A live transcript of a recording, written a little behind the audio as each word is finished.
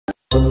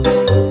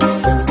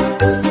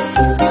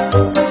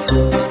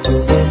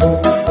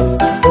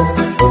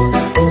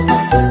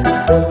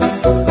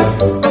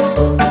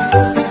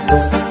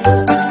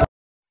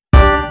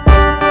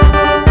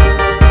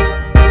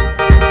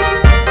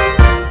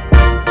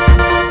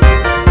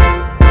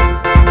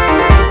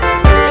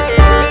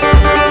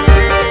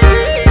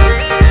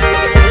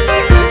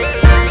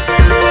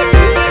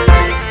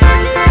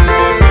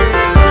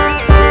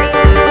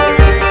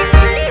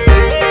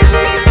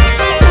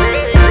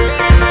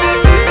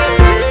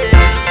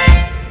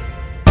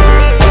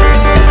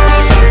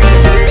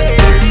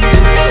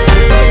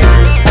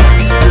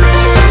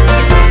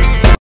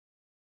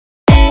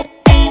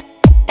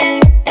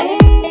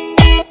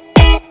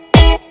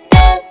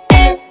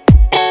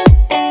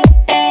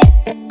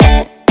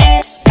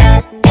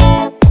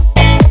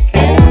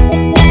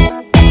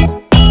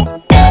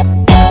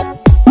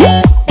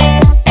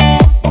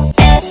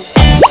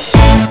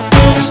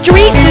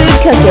Street food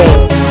cooking.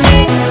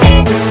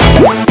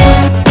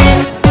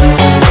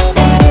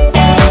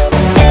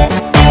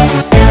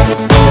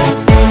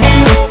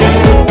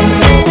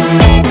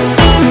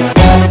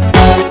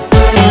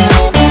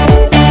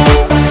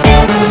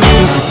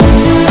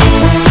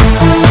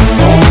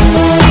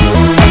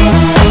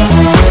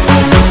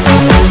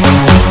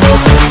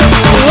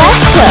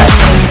 Let's cook.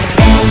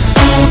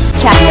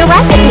 Check the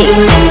recipe.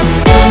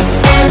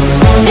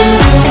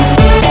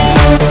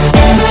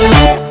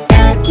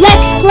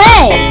 Let's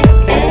play!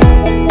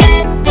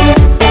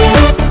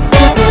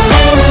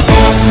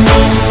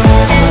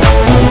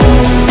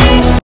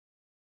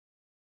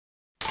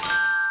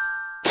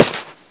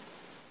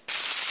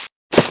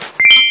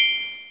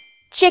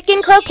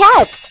 Chicken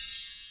croquettes!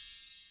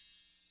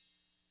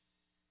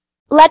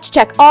 Let's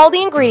check all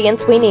the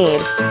ingredients we need. 2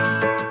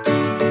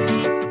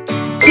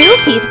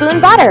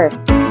 teaspoon butter, 2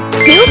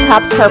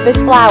 cups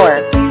purpose flour,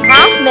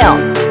 half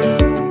milk,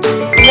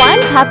 1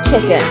 cup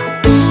chicken,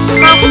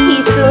 half a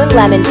teaspoon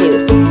lemon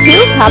juice, 2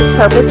 cups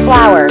purpose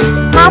flour,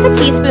 half a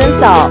teaspoon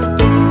salt,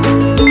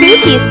 2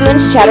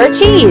 teaspoons cheddar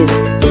cheese,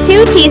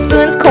 2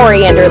 teaspoons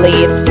coriander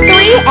leaves, 3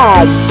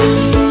 eggs,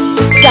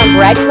 some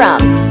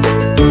breadcrumbs,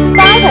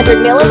 500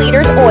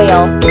 milliliters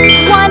oil,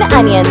 1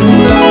 onion.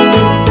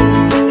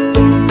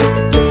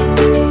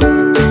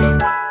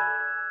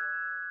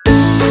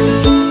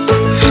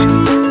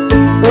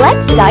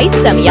 Let's dice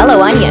some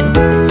yellow onion.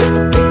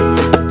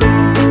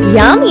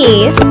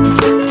 Yummy!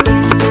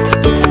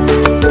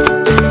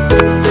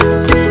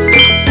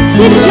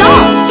 Good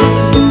job!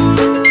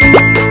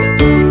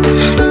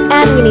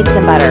 And we need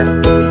some butter.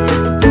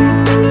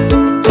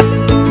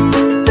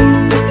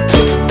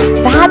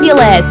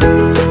 Fabulous!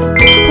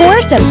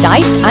 Pour some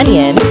diced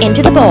onion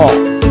into the bowl.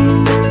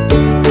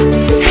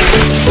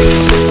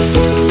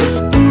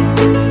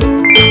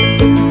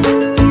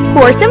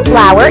 Pour some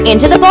flour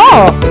into the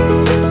bowl.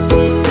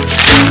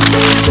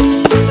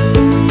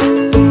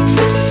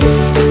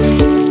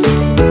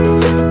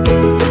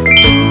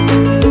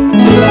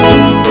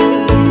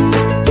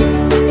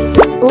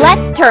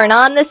 Let's turn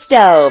on the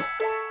stove.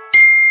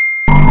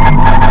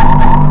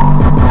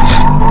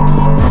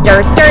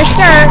 Stir, stir,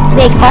 stir.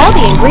 Make all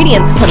the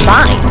ingredients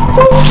combine.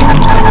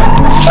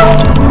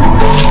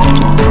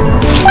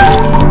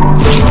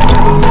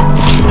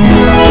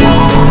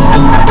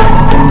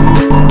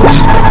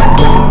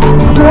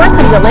 Pour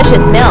some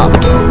delicious milk.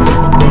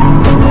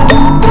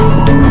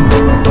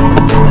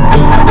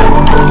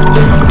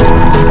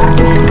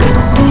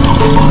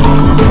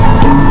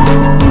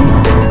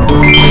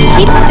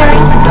 Keep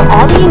stirring until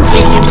all the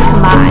ingredients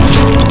combine.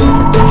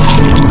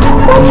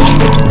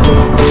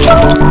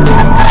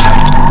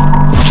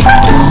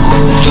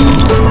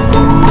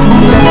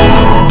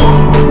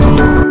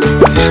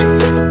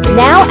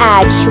 Now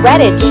add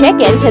shredded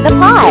chicken to the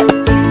pot.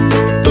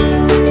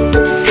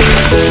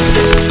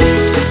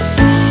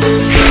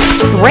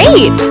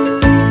 Great!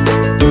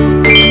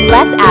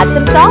 Let's add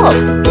some salt.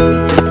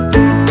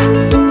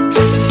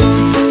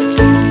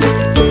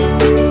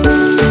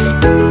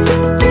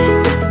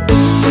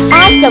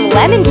 Add some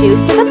lemon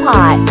juice to the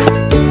pot.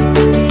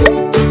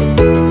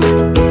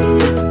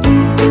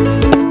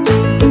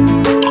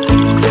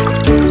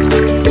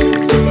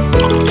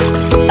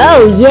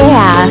 Oh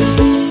yeah!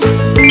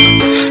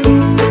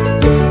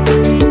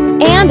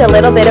 And a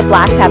little bit of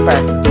black pepper.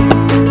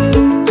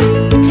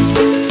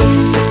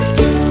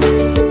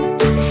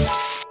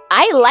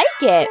 I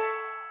like it!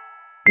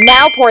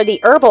 Now pour the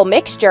herbal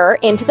mixture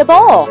into the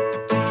bowl.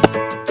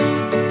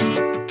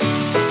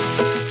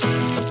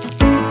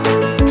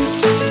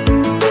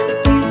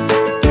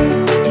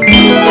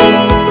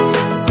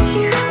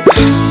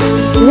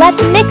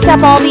 Let's mix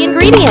up all the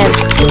ingredients.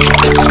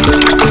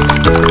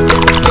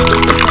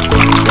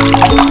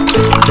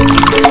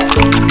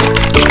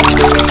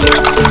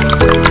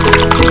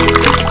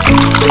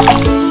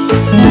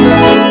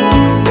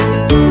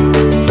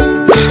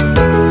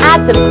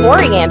 Add some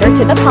coriander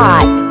to the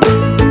pot.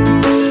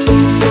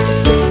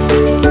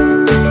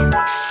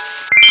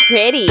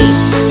 Pretty!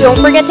 Don't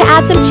forget to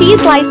add some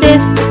cheese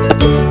slices.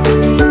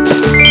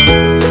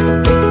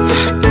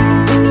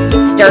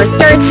 Stir,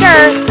 stir,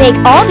 stir. Make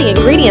all the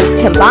ingredients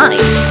combine.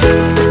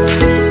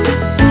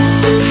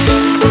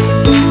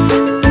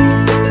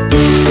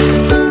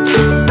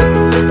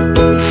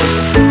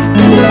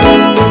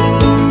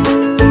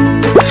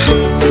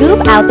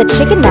 the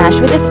chicken mash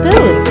with a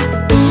spoon.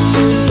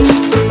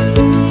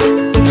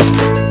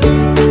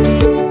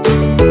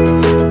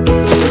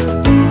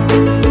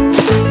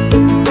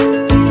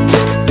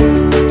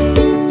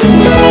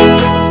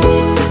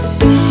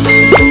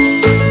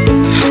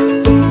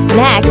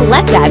 Next,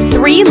 let's add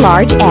 3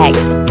 large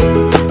eggs.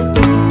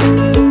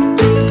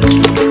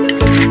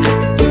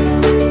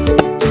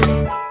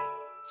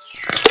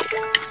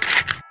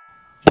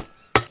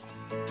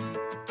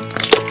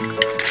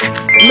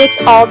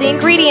 Mix all the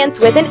ingredients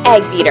with an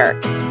egg beater.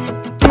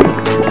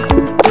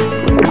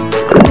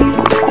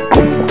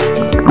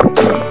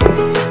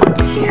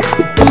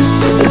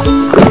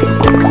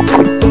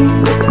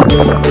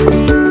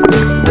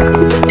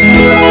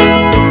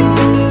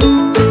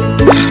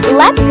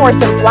 Let's pour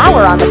some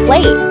flour on the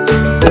plate.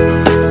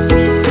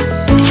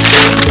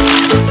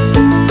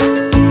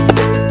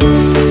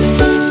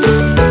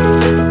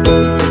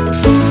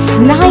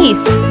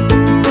 Nice!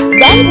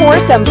 Then pour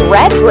some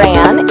bread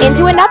bran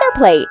into another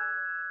plate.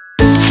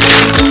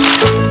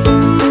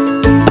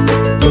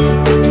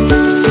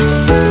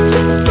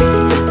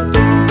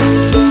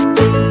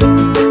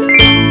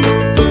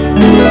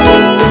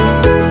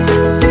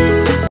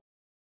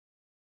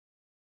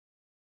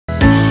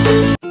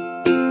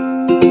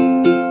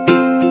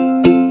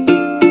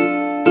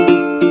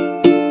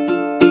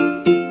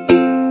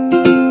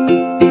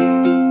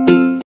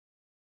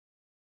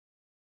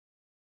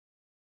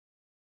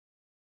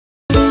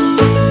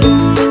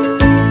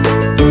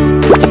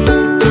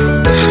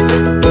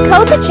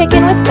 Coat the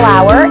chicken with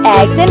flour,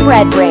 eggs, and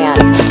bread bran.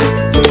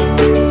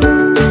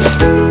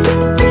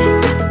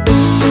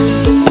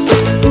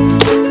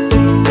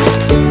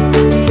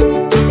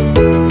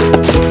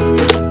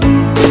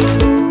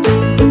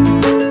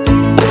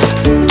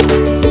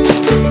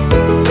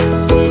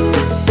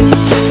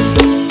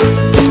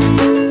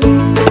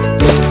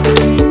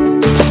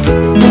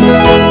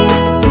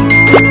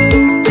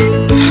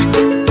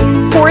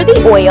 Pour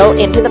the oil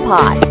into the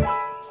pot.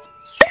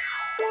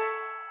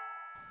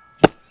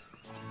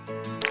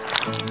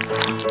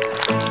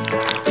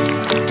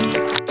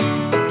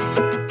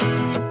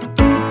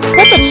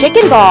 Put the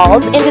chicken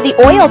balls into the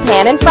oil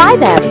pan and fry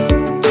them.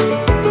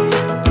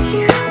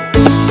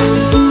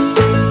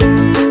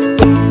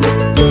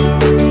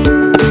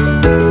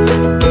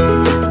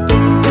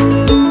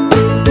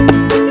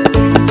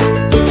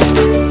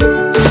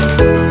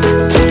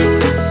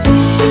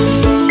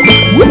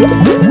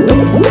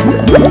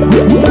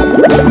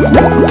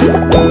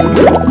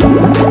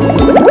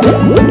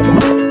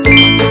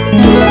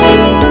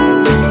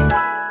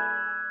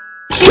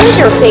 Choose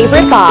your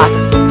favorite box.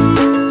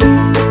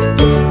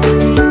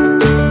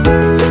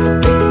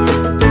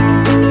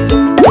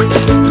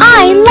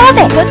 I love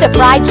it! Put the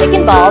fried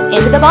chicken balls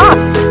into the box.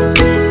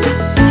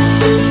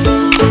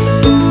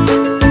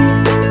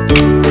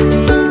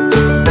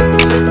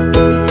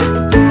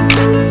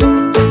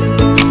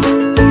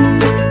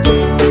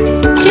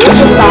 Choose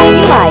the sauce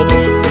you like.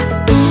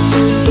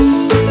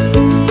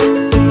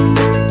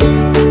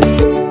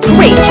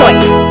 Great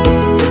choice!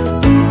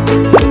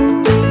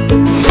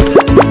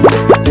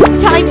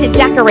 Time to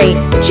decorate.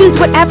 Choose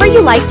whatever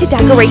you like to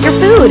decorate your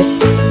food.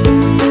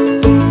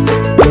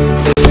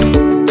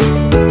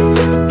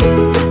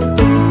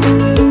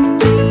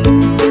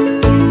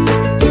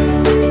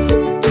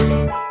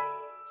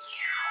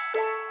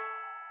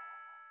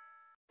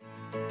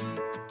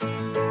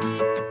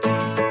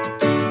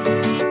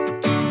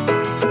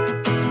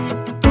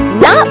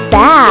 Not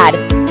bad!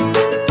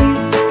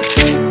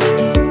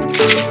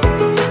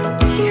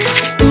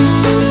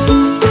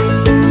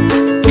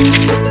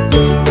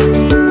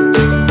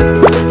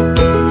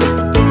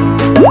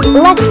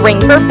 Let's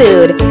ring for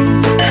food.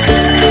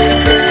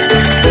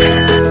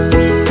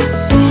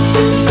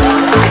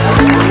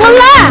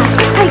 Voila!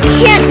 I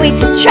can't wait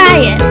to try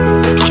it!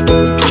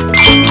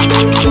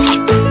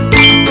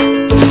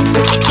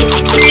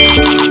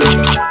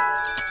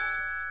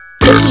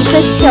 This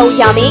pizza's so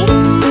yummy!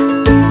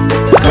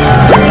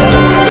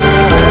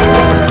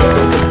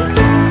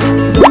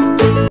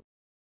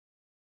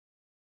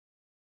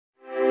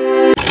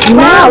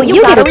 Wow,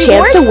 you get a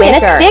chance to win a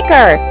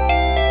sticker!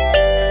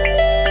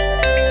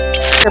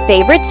 Your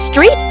favorite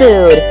street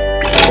food.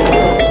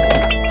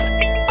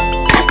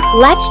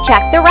 Let's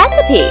check the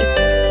recipe.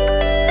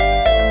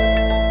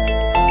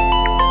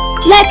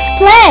 Let's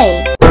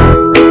play!